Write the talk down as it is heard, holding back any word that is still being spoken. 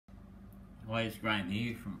Hi, it's Graham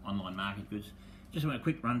here from Online Market Goods. Just want a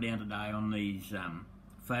quick rundown today on these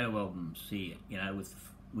photo albums here, you know,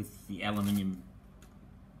 with the aluminium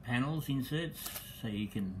panels inserts, so you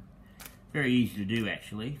can, very easy to do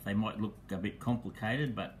actually. They might look a bit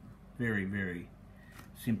complicated, but very, very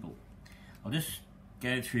simple. I'll just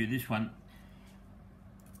go through this one.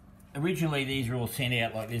 Originally these are all sent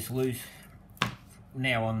out like this loose.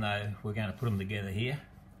 Now on though, we're going to put them together here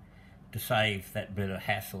to save that bit of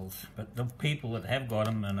hassles, but the people that have got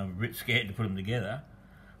them and are a bit scared to put them together,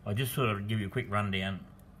 I just sort of give you a quick rundown.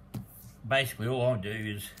 Basically all I do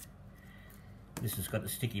is, this has got the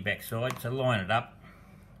sticky back side, so line it up.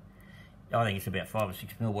 I think it's about 5 or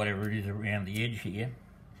 6 mil, whatever it is, around the edge here.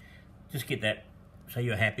 Just get that so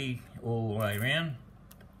you're happy all the way around.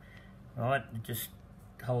 Right, just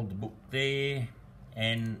hold the book there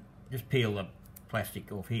and just peel the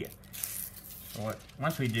plastic off here. Right,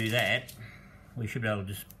 once we do that, we should be able to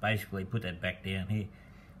just basically put that back down here.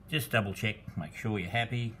 Just double check, make sure you're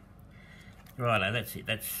happy. Righto, that's it,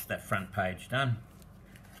 that's that front page done.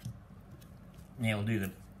 Now we'll do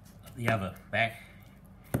the other back.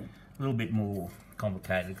 A little bit more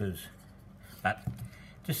complicated but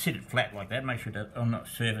just sit it flat like that, make sure that on that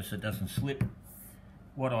surface it doesn't slip.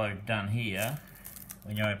 What I've done here,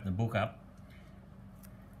 when you open the book up,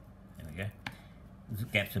 there we go, the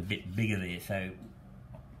gap's a bit bigger there, so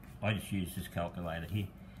I just use this calculator here.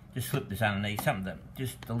 Just slip this underneath, something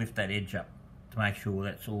just to lift that edge up, to make sure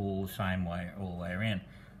that's all the same way, all the way around.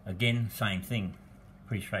 Again, same thing,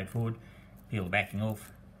 pretty straightforward. Peel the backing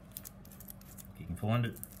off, if you can find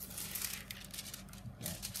it.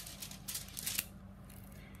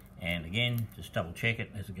 And again, just double check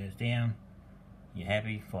it as it goes down. You're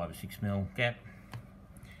happy, 5 or 6 mil gap.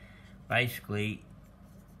 Basically,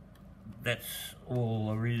 that's all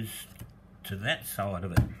there is to that side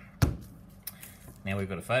of it. Now we've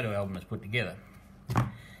got a photo album that's put together.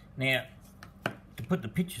 Now, to put the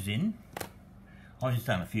pictures in, I've just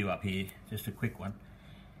done a few up here, just a quick one.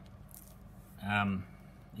 The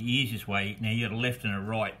easiest way, now you've got a left and a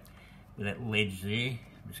right with that ledge there,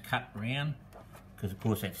 just cut around, because of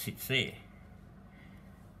course that sits there.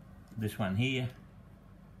 This one here,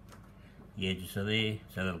 the edges are there,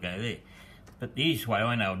 so they'll go there. But the easiest way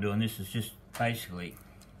I know of doing this is just basically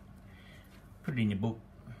put it in your book,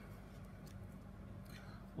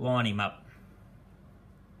 line him up,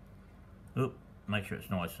 oop, make sure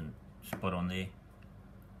it's nice and spot on there.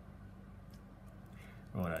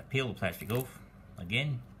 Righto, peel the plastic off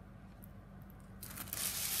again.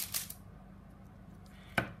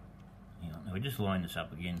 Now we just line this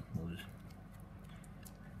up again. We'll just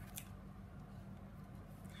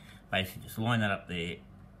basically just line that up there,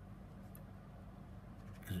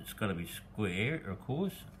 because it's got to be square, of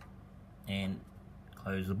course, and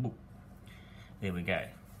close the book. There we go.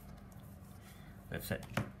 That's it.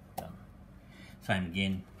 Done. Same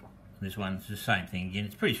again. This one's the same thing again.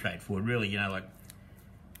 It's pretty straightforward, really. You know, like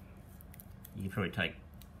you can probably take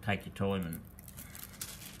your time and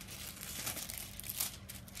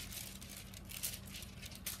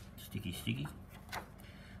sticky.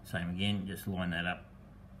 Same again. Just line that up.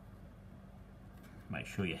 Make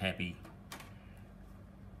sure you're happy.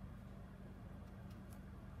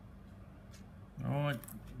 Alright,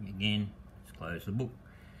 again, just close the book,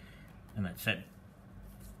 and that's that.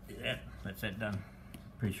 Yeah, that's that done.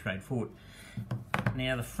 Pretty straightforward.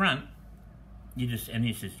 Now the front, you just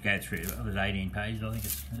go through. It was 18 pages, I think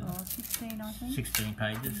it's. 16, I think. 16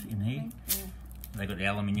 pages in here. Yeah. They got the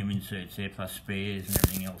aluminium inserts there, plus spares and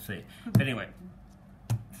everything else there. But anyway,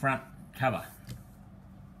 front cover.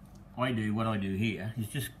 What I do here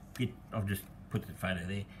is I've just put the photo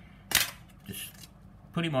there. Just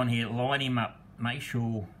put him on here, line him up, make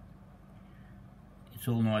sure it's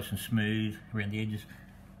all nice and smooth around the edges.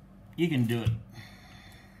 You can do it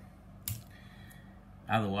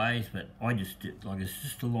other ways, but I just do like this,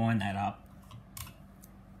 just to line that up.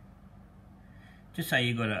 Just say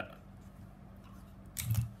you've got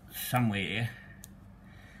somewhere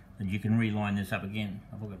that you can reline this up again.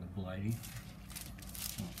 I've got the blade here.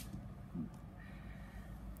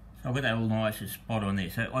 So I've got that all nice and spot on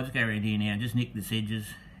there. So I'll just go around here now and just nick this edges.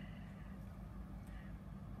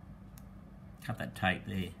 Cut that tape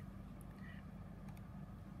there.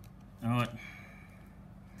 Alright.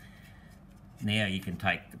 Now you can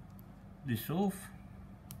take this off.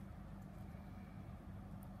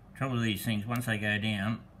 Trouble with these things, once they go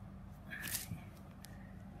down,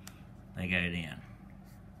 they go down.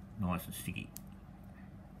 Nice and sticky.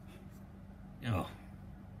 Oh.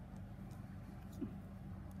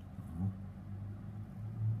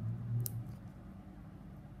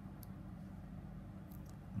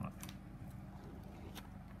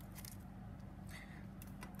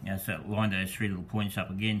 Now, so line those 3 little points up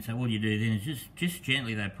again. So all you do then is just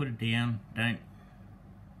gently though, put it down, don't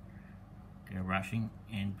go rushing,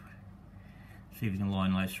 and see if you can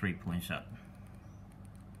line those 3 points up.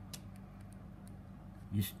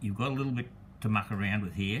 You've got a little bit to muck around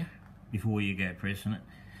with here before you go pressing it,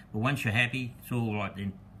 but once you're happy, it's all right,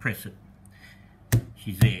 then press it.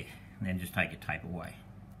 She's there, and then just take your tape away.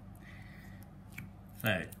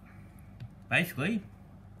 So basically,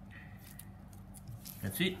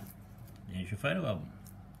 that's it. There's your photo album.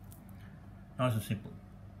 Nice and simple.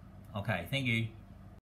 Okay, thank you.